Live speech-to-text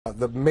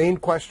The main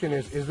question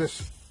is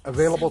this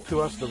available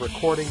to us, the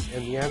recording?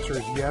 And the answer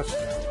is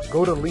yes.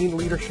 Go to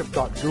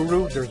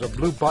leanleadership.guru. There's a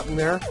blue button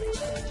there,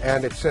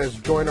 and it says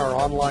join our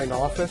online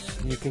office.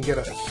 You can get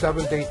a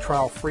 7-day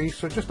trial free,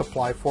 so just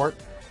apply for it.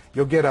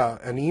 You'll get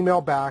an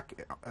email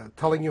back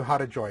telling you how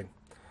to join.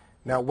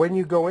 Now, when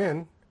you go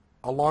in,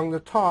 along the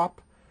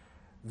top,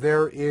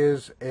 there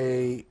is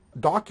a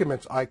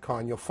documents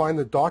icon. You'll find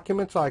the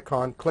documents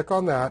icon, click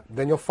on that,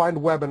 then you'll find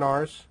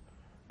webinars,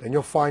 then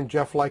you'll find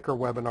Jeff Liker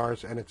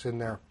webinars, and it's in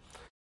there.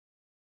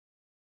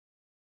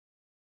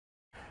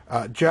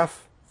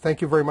 Jeff,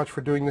 thank you very much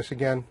for doing this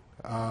again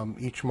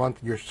each month.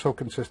 You're so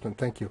consistent.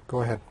 Thank you.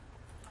 Go ahead.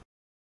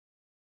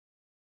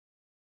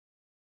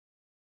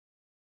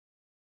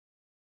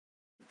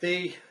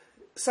 The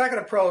second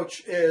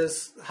approach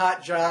is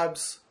hot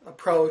jobs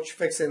approach,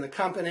 fixing the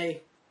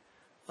company.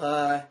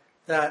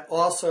 That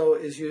also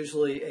is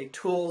usually a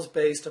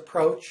tools-based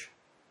approach,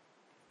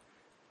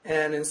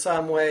 and in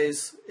some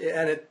ways,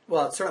 it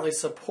certainly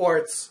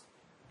supports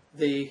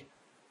the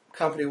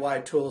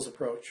company-wide tools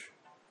approach.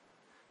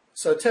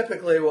 So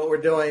typically what we're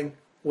doing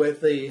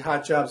with the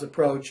hot jobs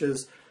approach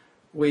is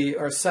we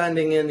are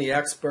sending in the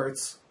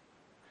experts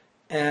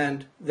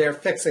and they're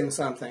fixing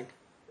something.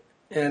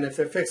 And if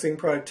they're fixing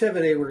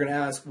productivity, we're going to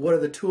ask, what are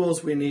the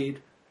tools we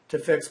need to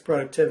fix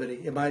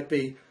productivity? It might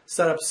be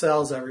set up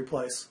cells every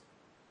place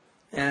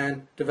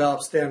and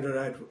develop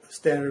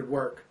standard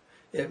work.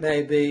 It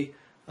may be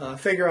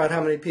figure out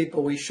how many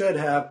people we should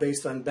have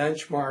based on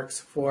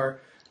benchmarks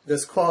for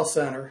this call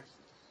center.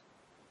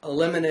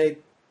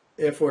 Eliminate,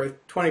 if we're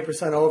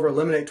 20% over,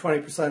 eliminate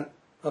 20%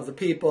 of the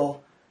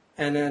people,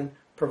 and then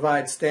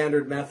provide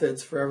standard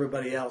methods for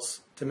everybody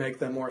else to make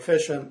them more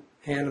efficient,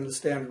 hand them the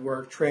standard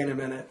work, train them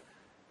in it,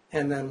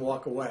 and then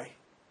walk away.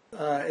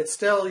 It's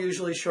still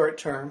usually short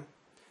term,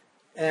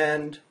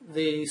 and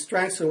the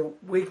strengths and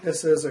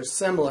weaknesses are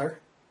similar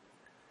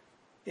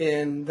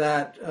in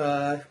that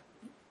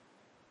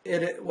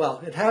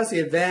it has the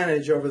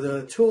advantage over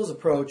the tools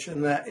approach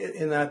in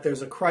that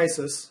there's a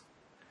crisis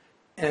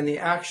and the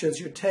actions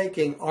you're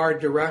taking are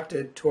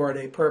directed toward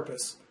a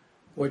purpose,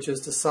 which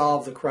is to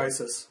solve the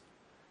crisis.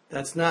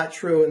 That's not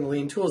true in the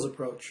lean tools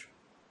approach.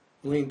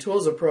 The lean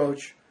tools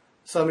approach,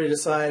 somebody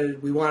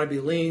decided we want to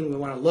be lean, we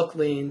want to look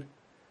lean,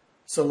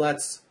 so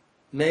let's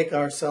make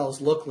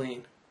ourselves look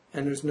lean.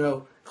 And there's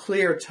no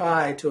clear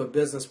tie to a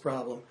business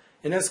problem.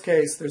 In this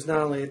case, there's not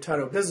only a tie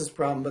to a business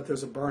problem, but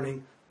there's a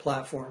burning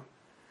platform.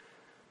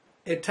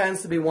 It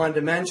tends to be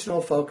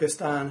one-dimensional,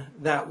 focused on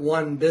that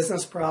one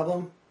business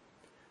problem.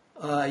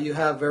 You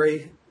have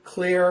very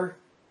clear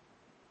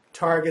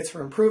targets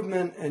for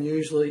improvement, and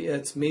usually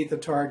it's meet the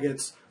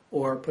targets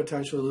or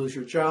potentially lose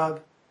your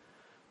job.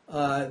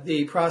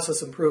 The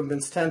process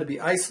improvements tend to be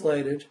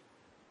isolated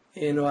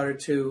in order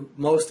to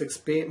most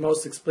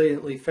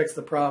expediently fix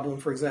the problem.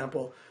 For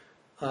example,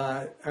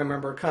 I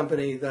remember a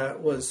company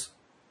that was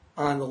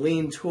on the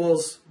lean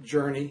tools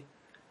journey,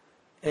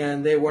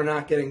 and they were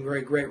not getting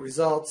very great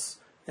results,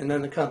 and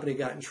then the company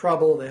got in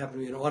trouble. They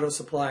happened to be an auto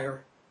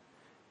supplier,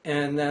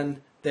 and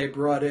then they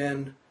brought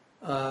in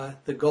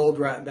the gold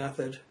rat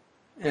method,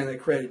 and they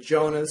created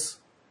Jonas.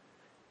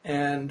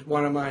 And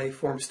one of my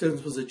former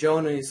students was a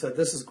Jonah, and he said,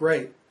 this is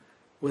great.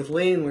 With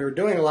lean, we were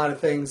doing a lot of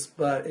things,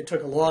 but it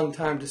took a long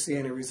time to see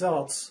any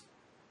results.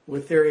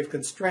 With theory of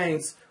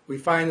constraints, we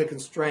find the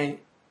constraint,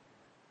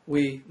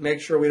 we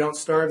make sure we don't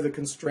starve the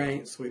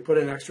constraints, we put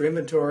in extra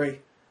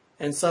inventory,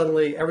 and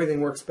suddenly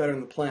everything works better in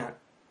the plant.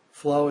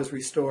 Flow is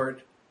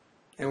restored,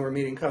 and we're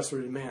meeting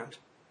customer demand.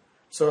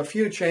 So a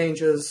few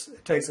changes,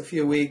 it takes a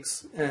few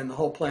weeks, and the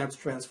whole plant's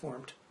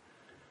transformed.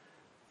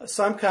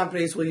 Some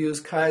companies will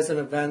use kaizen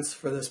events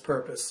for this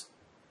purpose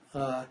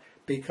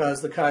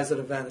because the kaizen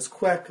event is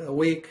quick, a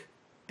week,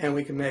 and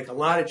we can make a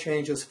lot of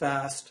changes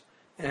fast,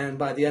 and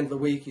by the end of the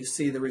week you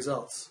see the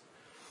results.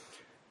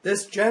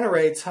 This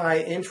generates high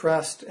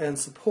interest and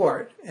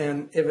support,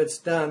 and if it's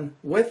done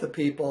with the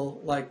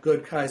people, like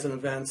good kaizen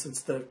events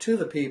instead of to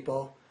the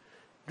people,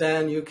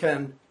 then you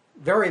can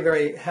very,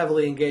 very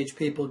heavily engage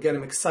people, get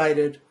them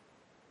excited,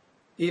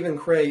 even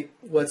create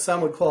what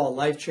some would call a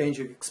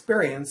life-changing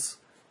experience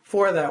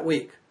for that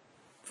week,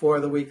 for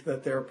the week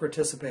that they're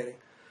participating.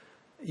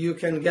 You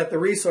can get the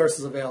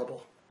resources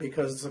available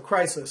because it's a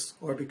crisis,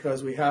 or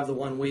because we have the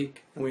 1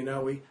 week and we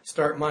know we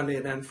start Monday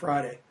and end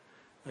Friday.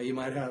 You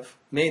might have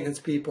maintenance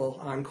people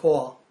on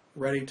call,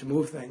 ready to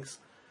move things.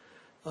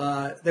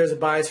 There's a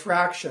bias for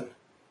action.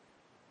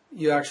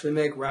 You actually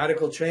make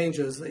radical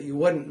changes that you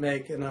wouldn't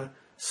make in a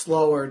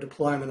slower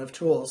deployment of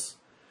tools.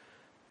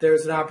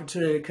 There's an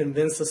opportunity to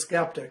convince the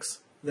skeptics.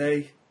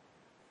 They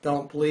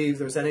don't believe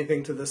there's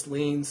anything to this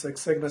Lean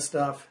Six Sigma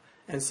stuff,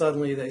 and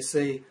suddenly they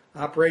see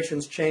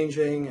operations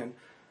changing,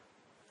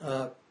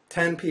 and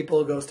 10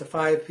 people goes to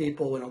 5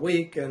 people in a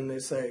week, and they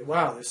say,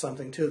 wow, there's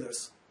something to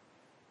this.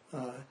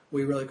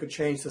 We really could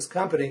change this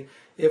company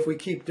if we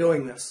keep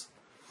doing this.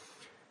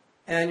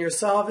 And you're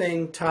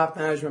solving top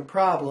management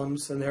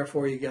problems, and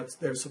therefore you get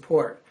their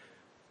support.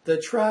 The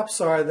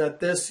traps are that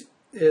this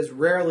is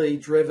rarely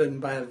driven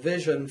by a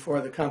vision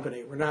for the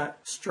company. We're not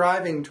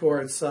striving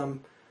towards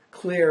some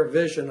clear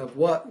vision of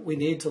what we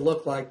need to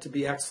look like to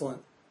be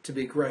excellent, to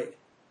be great.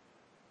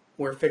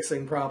 We're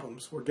fixing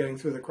problems. We're getting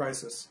through the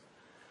crisis.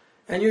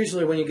 And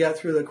usually when you get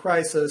through the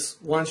crisis,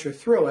 once you're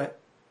through it,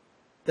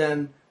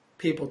 then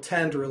people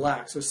tend to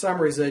relax. There's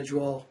some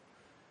residual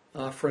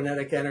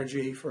frenetic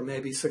energy for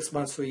maybe 6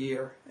 months to a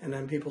year, and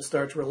then people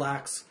start to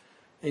relax,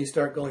 and you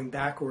start going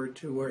backward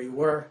to where you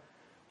were.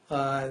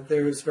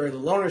 There's very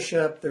little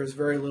ownership. There's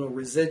very little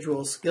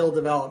residual skill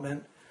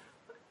development.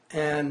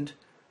 And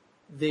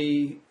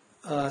the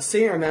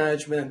senior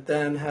management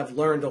then have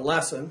learned a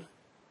lesson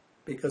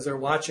because they're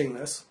watching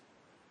this.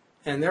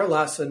 And their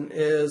lesson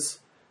is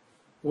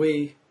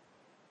we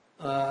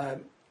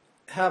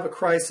have a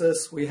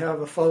crisis, we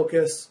have a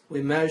focus,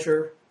 we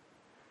measure,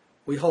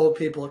 we hold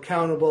people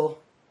accountable.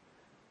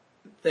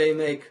 They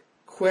make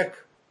quick,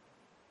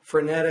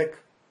 frenetic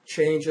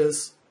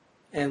changes,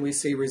 and we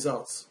see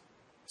results.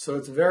 So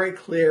it's very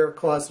clear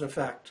cause and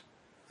effect.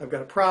 I've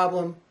got a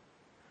problem,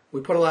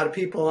 we put a lot of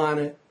people on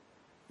it,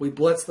 we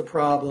blitz the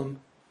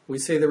problem, we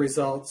see the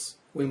results,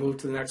 we move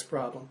to the next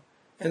problem.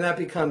 And that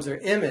becomes their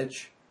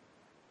image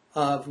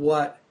of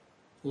what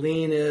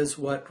lean is,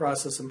 what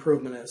process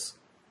improvement is.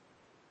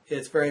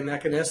 It's very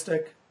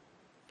mechanistic,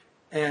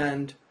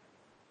 and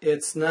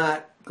it's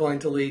not going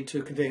to lead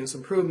to continuous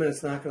improvement.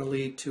 It's not going to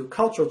lead to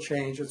cultural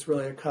change. It's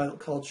really a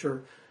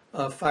culture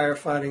of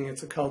firefighting.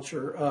 It's a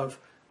culture of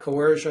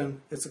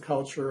coercion. It's a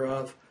culture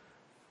of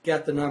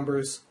get the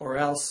numbers or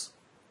else.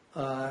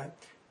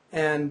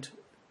 It's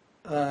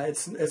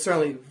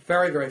certainly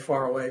very, very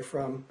far away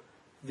from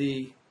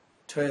the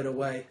Toyota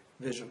Way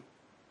vision.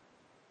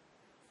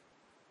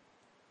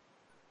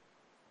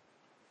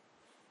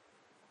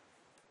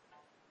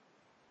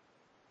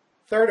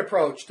 Third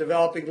approach,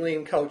 developing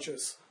lean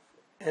coaches.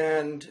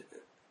 And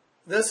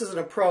this is an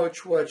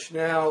approach which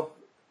now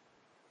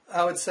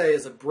I would say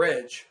is a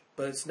bridge,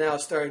 but it's now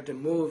starting to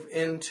move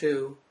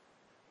into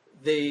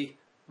the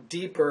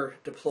deeper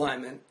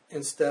deployment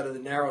instead of the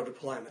narrow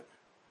deployment.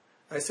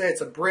 I say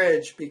it's a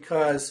bridge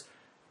because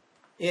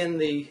in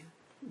the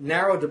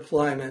narrow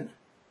deployment,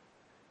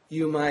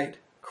 you might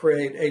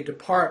create a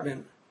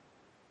department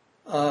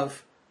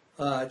of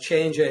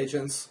change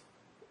agents,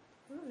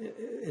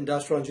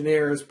 industrial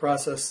engineers,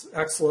 process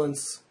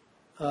excellence,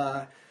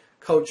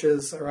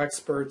 coaches or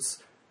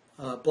experts,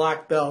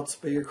 black belts,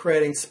 but you're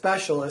creating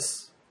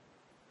specialists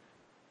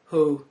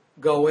who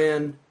go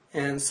in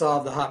and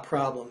solve the hot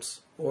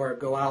problems or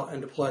go out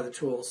and deploy the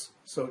tools.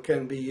 So it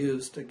can be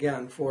used,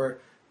 again, for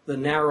the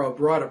narrow,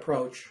 broad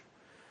approach.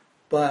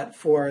 But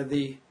for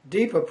the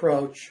deep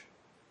approach,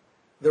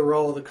 the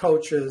role of the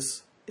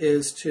coaches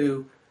is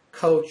to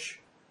coach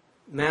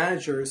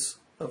managers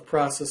of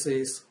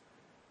processes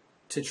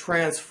to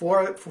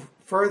transfer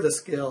the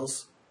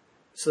skills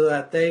so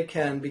that they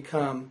can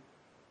become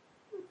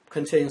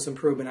continuous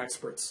improvement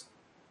experts,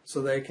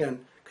 so they can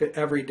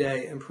every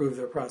day improve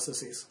their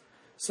processes.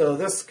 So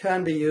this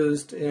can be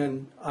used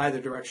in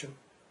either direction.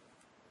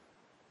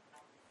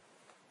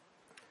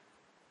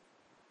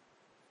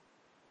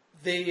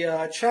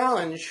 The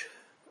challenge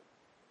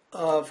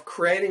of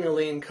creating a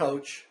lean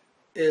coach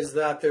is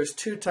that there's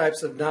two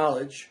types of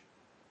knowledge.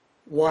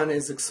 One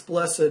is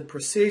explicit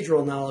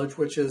procedural knowledge,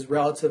 which is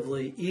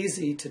relatively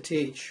easy to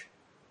teach.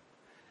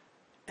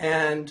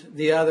 And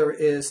the other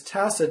is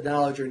tacit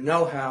knowledge or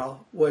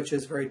know-how, which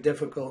is very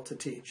difficult to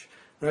teach.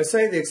 Now, I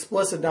say the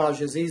explicit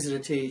knowledge is easy to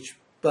teach,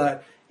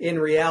 but in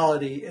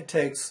reality, it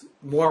takes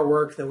more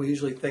work than we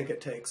usually think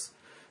it takes.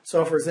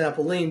 So, for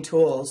example, lean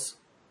tools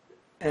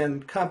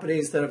and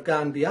companies that have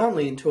gone beyond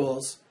lean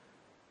tools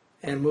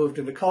and moved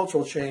into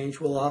cultural change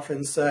will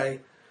often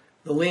say,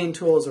 the lean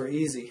tools are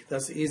easy.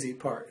 That's the easy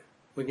part.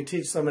 We can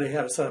teach somebody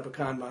how to set up a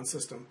Kanban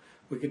system.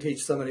 We can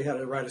teach somebody how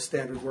to write a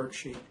standard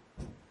worksheet.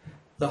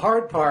 The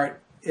hard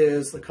part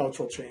is the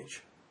cultural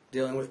change,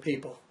 dealing with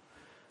people.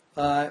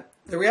 The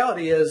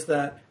reality is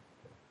that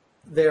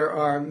there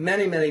are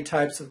many, many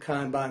types of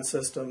Kanban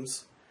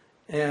systems,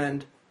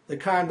 and the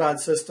Kanban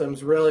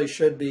systems really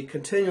should be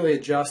continually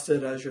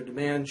adjusted as your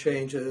demand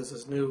changes,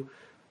 as new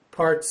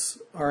parts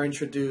are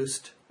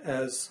introduced,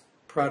 as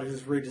product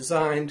is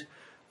redesigned,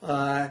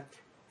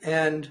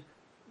 and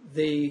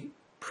the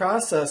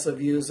process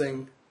of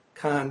using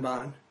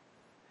Kanban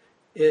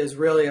is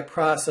really a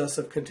process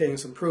of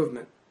continuous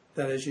improvement.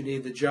 That is, you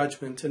need the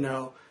judgment to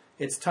know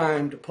it's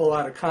time to pull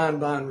out a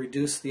Kanban,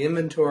 reduce the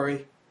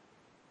inventory,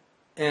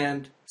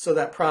 and so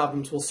that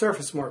problems will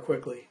surface more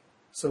quickly.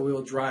 So we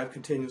will drive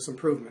continuous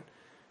improvement.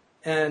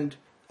 And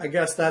I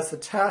guess that's the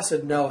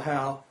tacit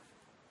know-how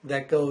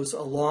that goes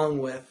along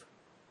with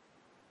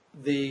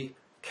the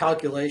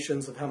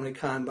calculations of how many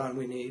Kanban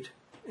we need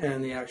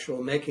and the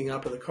actual making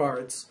up of the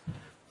cards.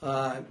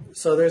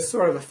 So there's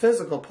sort of a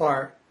physical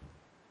part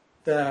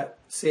that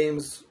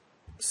seems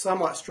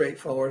somewhat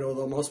straightforward,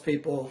 although most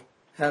people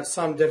have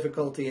some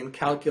difficulty in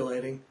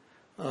calculating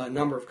a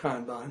number of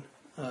Kanban.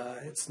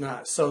 It's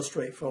not so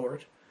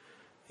straightforward.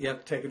 You have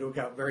to take into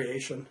account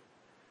variation.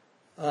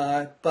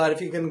 But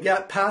if you can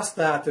get past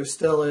that, there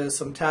still is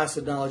some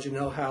tacit knowledge and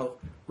know-how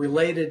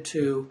related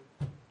to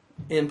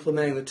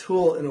implementing the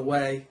tool in a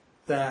way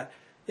that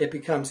it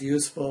becomes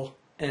useful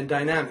and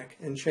dynamic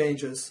and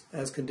changes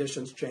as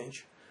conditions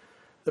change.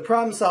 The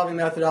problem-solving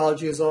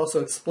methodology is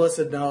also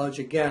explicit knowledge.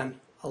 Again,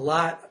 a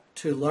lot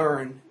to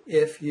learn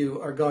if you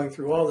are going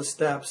through all the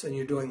steps and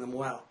you're doing them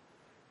well.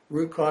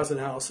 Root cause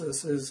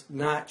analysis is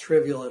not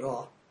trivial at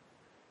all.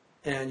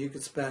 And you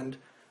could spend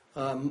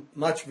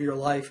much of your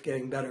life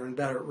getting better and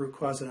better at root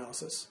cause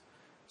analysis.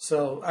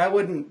 So I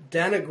wouldn't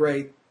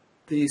denigrate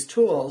these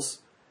tools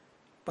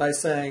by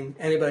saying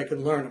anybody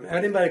can learn them.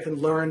 Anybody can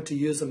learn to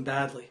use them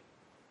badly,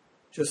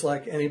 just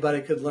like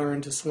anybody could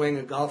learn to swing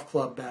a golf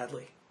club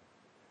badly.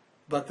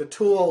 But the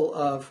tool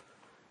of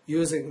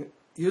using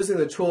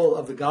the tool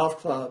of the golf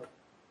club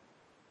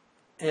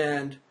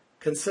and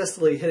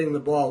consistently hitting the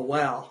ball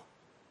well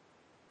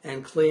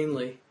and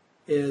cleanly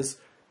is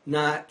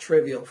not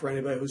trivial for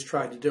anybody who's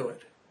tried to do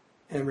it,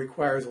 and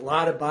requires a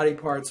lot of body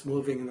parts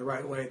moving in the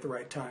right way at the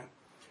right time.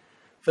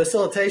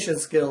 Facilitation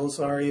skills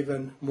are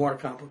even more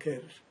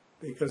complicated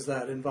because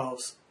that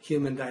involves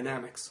human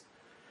dynamics.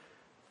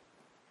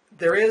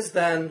 There is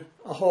then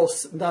a whole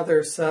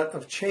another set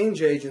of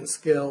change agent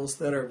skills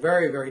that are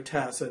very, very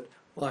tacit.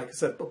 Like I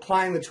said,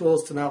 applying the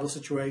tools to novel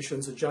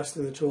situations,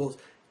 adjusting the tools,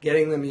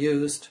 getting them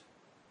used,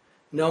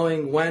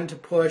 knowing when to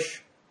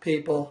push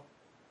people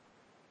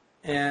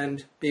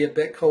and be a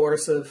bit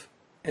coercive,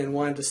 and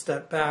when to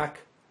step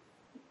back,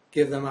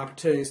 give them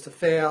opportunities to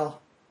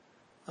fail,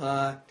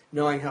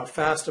 knowing how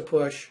fast to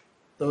push.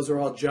 Those are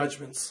all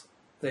judgments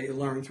that you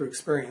learn through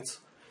experience.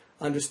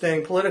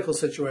 Understanding political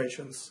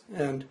situations,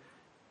 and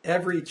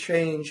every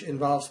change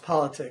involves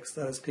politics.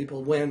 That is,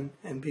 people win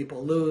and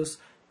people lose,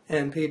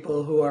 and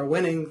people who are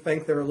winning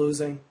think they're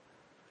losing,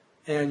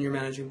 and you're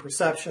managing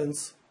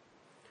perceptions.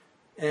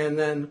 And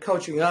then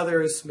coaching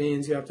others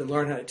means you have to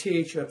learn how to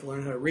teach, you have to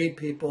learn how to read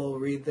people,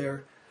 read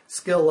their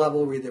skill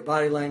level, read their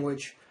body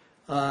language,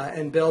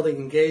 and building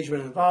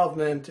engagement and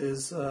involvement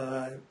is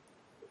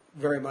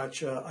very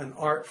much an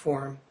art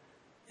form,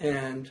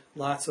 and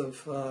lots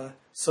of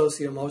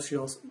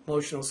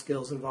socio-emotional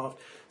skills involved.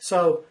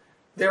 So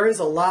there is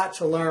a lot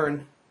to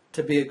learn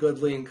to be a good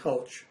lean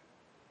coach.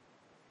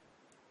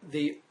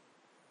 The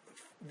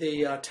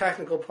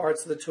technical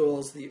parts of the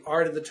tools, the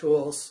art of the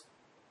tools,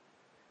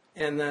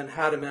 and then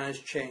how to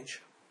manage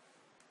change.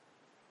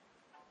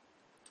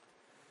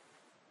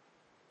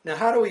 Now,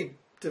 how do we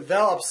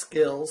develop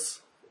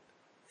skills?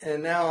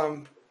 And now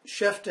I'm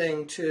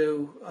shifting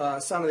to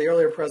some of the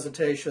earlier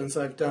presentations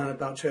I've done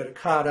about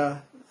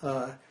Trachilis,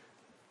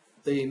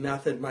 the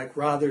method Mike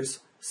Rothers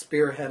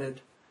spearheaded.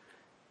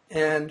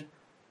 And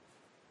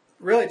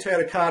really,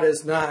 Trachilis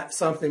is not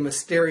something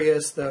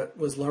mysterious that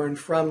was learned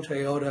from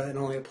Toyota and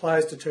only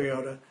applies to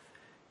Toyota.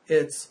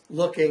 It's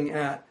looking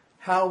at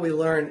how we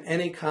learn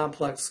any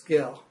complex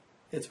skill.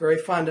 It's very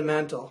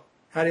fundamental.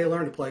 How do you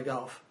learn to play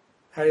golf?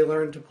 How do you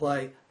learn to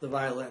play the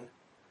violin?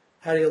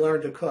 How do you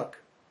learn to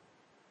cook?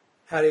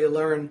 How do you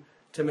learn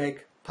to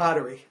make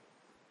pottery?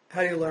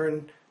 How do you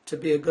learn to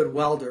be a good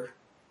welder?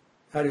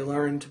 How do you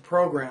learn to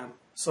program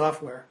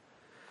software?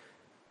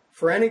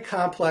 For any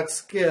complex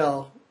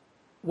skill,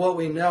 what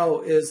we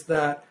know is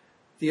that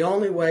the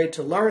only way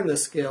to learn the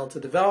skill, to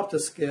develop the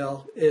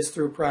skill, is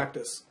through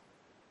practice.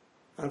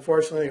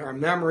 Unfortunately, our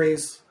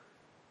memories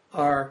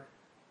are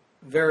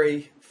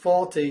very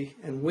faulty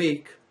and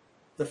weak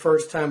the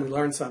first time we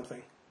learn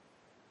something.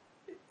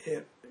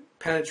 It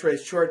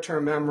penetrates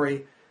short-term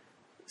memory,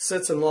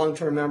 sits in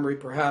long-term memory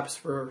perhaps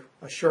for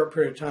a short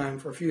period of time,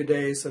 for a few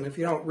days, and if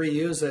you don't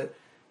reuse it,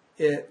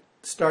 it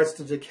starts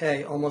to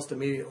decay almost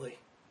immediately.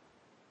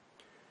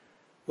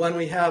 When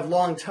we have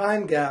long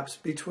time gaps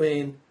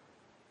between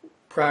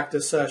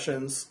practice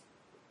sessions,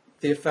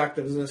 the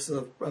effectiveness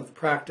of the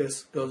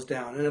practice goes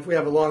down. And if we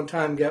have a long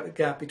time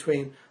gap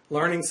between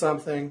learning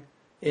something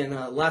in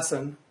a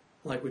lesson,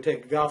 like we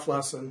take a golf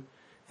lesson,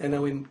 and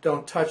then we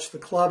don't touch the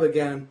club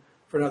again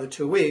for another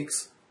 2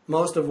 weeks,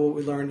 most of what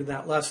we learned in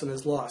that lesson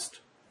is lost.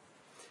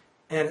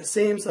 And it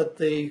seems that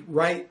the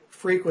right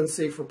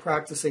frequency for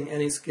practicing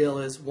any skill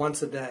is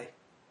once a day.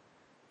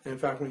 And in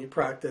fact, when you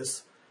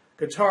practice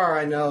guitar,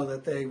 I know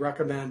that they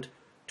recommend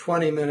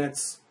 20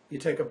 minutes, you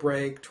take a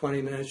break,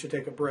 20 minutes, you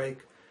take a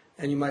break,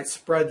 and you might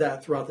spread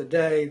that throughout the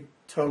day,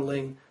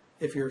 totaling,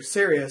 if you're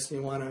serious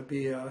and you want to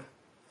be a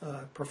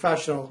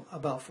professional,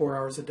 about 4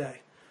 hours a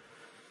day.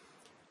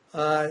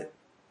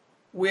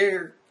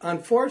 We're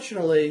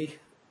unfortunately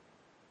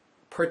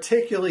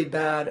particularly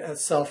bad at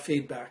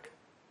self-feedback.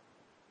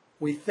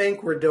 We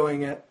think we're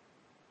doing it,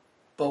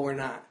 but we're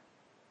not.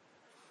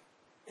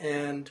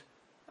 And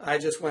I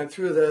just went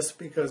through this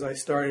because I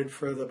started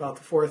for about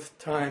the 4th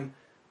time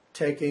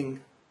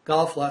taking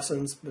golf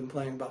lessons, been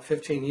playing about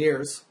 15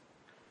 years.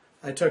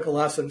 I took a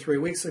lesson 3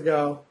 weeks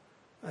ago.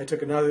 I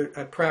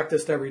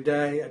practiced every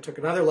day. I took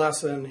another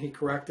lesson. He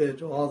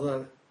corrected all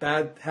the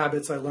bad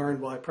habits I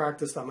learned while I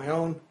practiced on my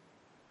own.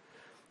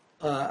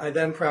 I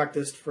then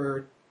practiced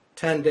for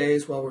 10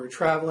 days while we were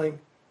traveling.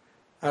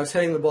 I was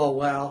hitting the ball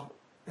well,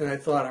 and I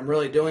thought, I'm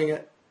really doing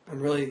it.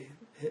 I'm really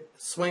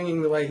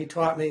swinging the way he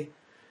taught me.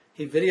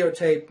 He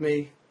videotaped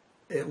me.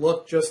 It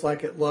looked just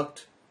like it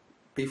looked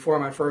before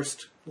my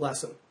first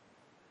lesson.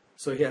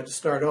 So he had to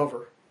start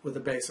over with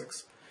the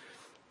basics.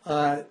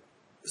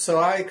 So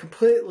I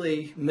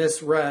completely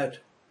misread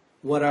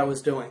what I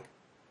was doing.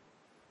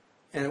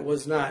 And it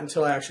was not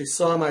until I actually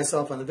saw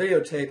myself on the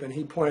videotape and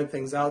he pointed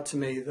things out to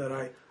me that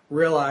I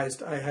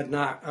realized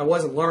I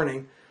wasn't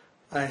learning.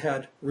 I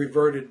had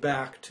reverted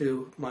back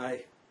to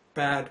my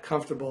bad,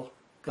 comfortable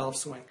golf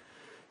swing.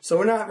 So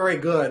we're not very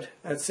good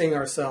at seeing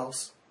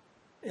ourselves,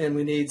 and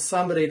we need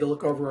somebody to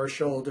look over our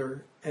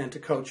shoulder and to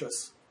coach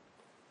us.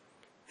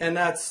 And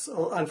that's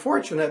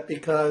unfortunate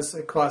because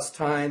it costs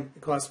time,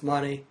 it costs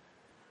money,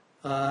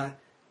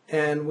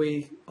 and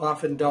we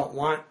often don't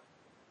want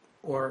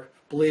or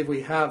believe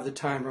we have the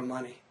time or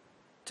money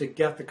to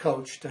get the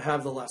coach to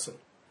have the lesson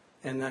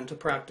and then to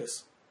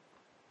practice.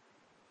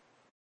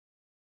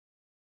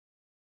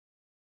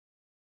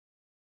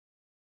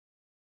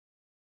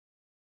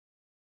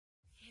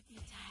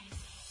 Hypnotizing.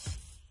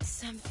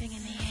 Something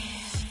in the air.